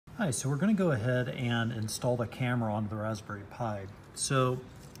Hi, so we're going to go ahead and install the camera onto the Raspberry Pi. So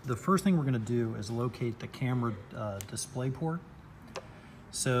the first thing we're going to do is locate the camera display port.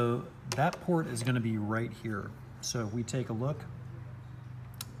 So that port is going to be right here. So if we take a look,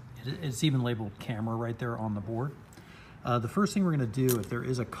 it's even labeled camera right there on the board. The first thing we're going to do, if there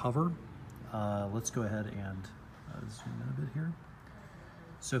is a cover, let's go ahead and zoom in a bit here.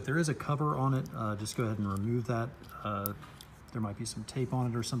 So if there is a cover on it, just go ahead and remove that. There might be some tape on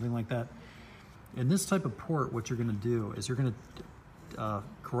it or something like that. In this type of port, what you're going to do is you're going to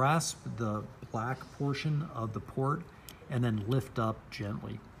grasp the black portion of the port and then lift up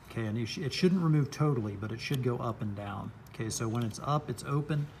gently. Okay, and it shouldn't remove totally, but it should go up and down. Okay, so when it's up, it's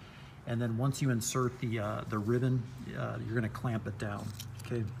open, and then once you insert the ribbon, you're going to clamp it down.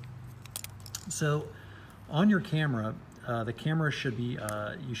 Okay, so on your camera, the camera should be,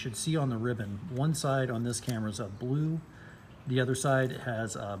 you should see on the ribbon, one side on this camera is a blue, the other side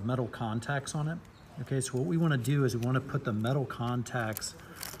has metal contacts on it. Okay, so what we want to do is we want to put the metal contacts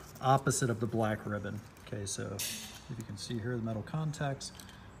opposite of the black ribbon. Okay, so if you can see here, the metal contacts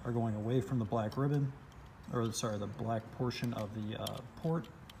are going away from the black ribbon, or sorry, the black portion of the port.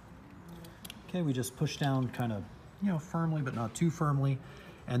 Okay, we just push down kind of, firmly, but not too firmly,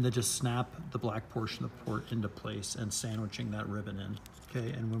 and then just snap the black portion of the port into place and sandwiching that ribbon in.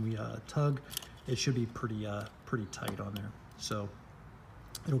 Okay, and when we tug, it should be pretty tight on there. So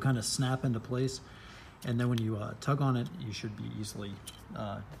it'll kind of snap into place, and then when you tug on it, you should be easily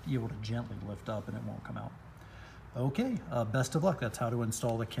able to gently lift up and it won't come out. Okay, best of luck. That's how to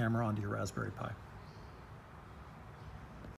install the camera onto your Raspberry Pi.